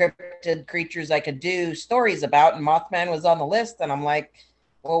other cryptid creatures I could do stories about, and Mothman was on the list, and I'm like,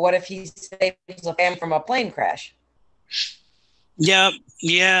 well, what if he saves a fam from a plane crash? Yeah.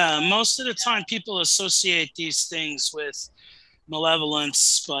 Most of the time people associate these things with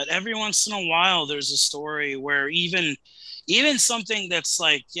malevolence, but every once in a while there's a story where even something that's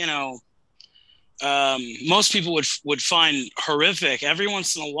like, most people would find horrific. Every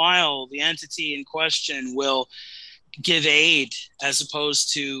once in a while, the entity in question will give aid as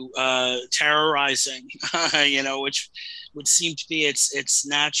opposed to terrorizing, which would seem to be its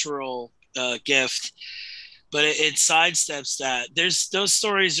natural gift. But it sidesteps that. Those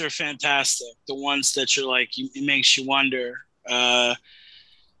stories are fantastic. The ones that you're like, it makes you wonder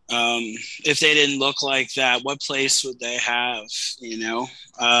if they didn't look like that, what place would they have?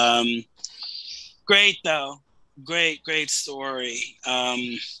 Great though, great story.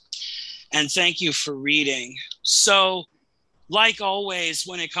 And thank you for reading. So, like always,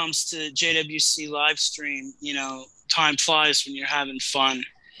 when it comes to JWC Livestream, time flies when you're having fun.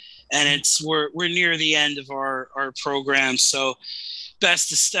 And we're near the end of our program, so best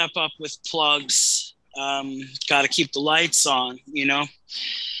to step up with plugs. Got to keep the lights on, in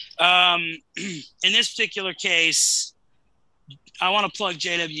this particular case, I want to plug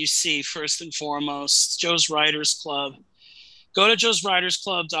JWC first and foremost, Joe's Writers Club. Go to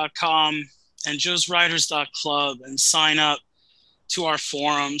joeswritersclub.com and joeswriters.club and sign up to our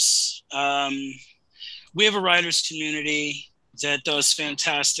forums. We have a writers community that does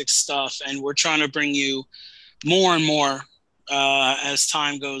fantastic stuff, and we're trying to bring you more and more as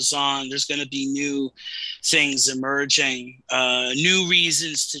time goes on. There's going to be new things emerging, new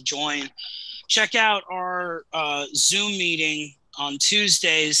reasons to join. Check out our Zoom meeting on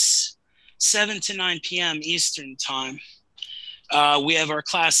Tuesdays, 7 to 9 p.m. Eastern time. We have our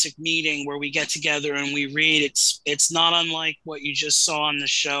classic meeting where we get together and we read. It's not unlike what you just saw on the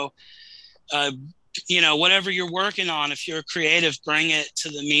show. Whatever you're working on, if you're creative, bring it to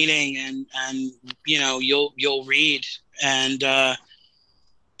the meeting and you'll read. And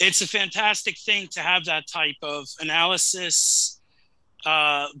it's a fantastic thing to have that type of analysis,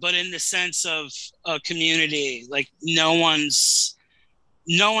 but in the sense of a community. Like no one's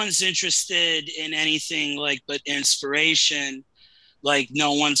interested in anything but inspiration. Like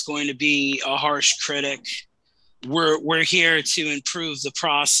no one's going to be a harsh critic. We're here to improve the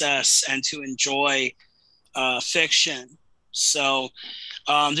process and to enjoy fiction. So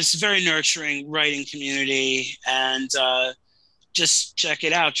this is a very nurturing writing community, and just check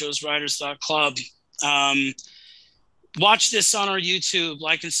it out, joeswriters.club. Watch this on our YouTube,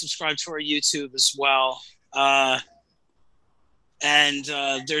 like and subscribe to our YouTube as well. And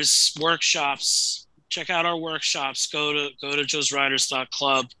there's workshops. Check out our workshops. Go to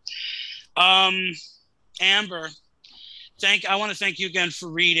joeswriters.club. Amber, I want to thank you again for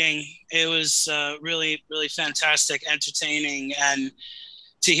reading. It was really, really fantastic, entertaining, and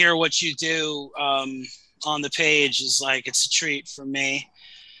to hear what you do on the page is it's a treat for me.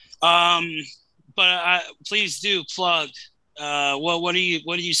 But please do plug. What are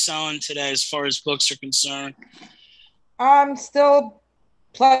you selling today as far as books are concerned? I'm still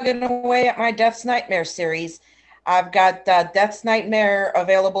plugging away at my Death's Nightmare series. I've got Death's Nightmare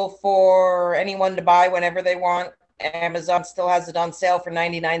available for anyone to buy whenever they want. Amazon still has it on sale for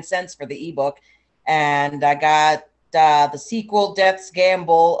 99 cents for the ebook. And I got the sequel, Death's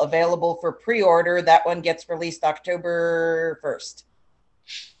Gamble, available for pre-order. That one gets released October 1st.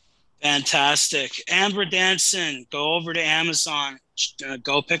 Fantastic. Amber Danson, go over to Amazon.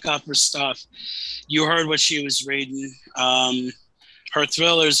 Go pick up her stuff. You heard what she was reading. Her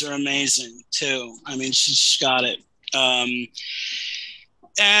thrillers are amazing too. I mean, she's got it. And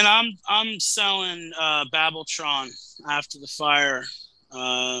I'm selling Babbletron, After the Fire.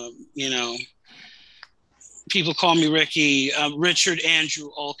 People call me Ricky. Richard Andrew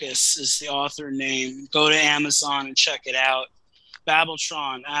Olkis is the author name. Go to Amazon and check it out.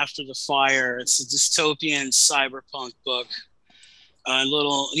 Babbletron, After the Fire. It's a dystopian cyberpunk book.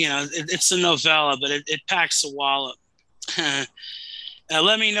 It's a novella, but it packs a wallop.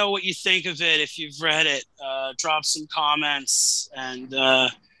 Let me know what you think of it if you've read it. Drop some comments, and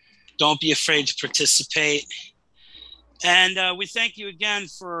don't be afraid to participate. And we thank you again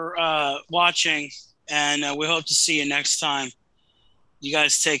for watching, and we hope to see you next time. You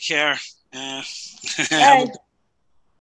guys take care.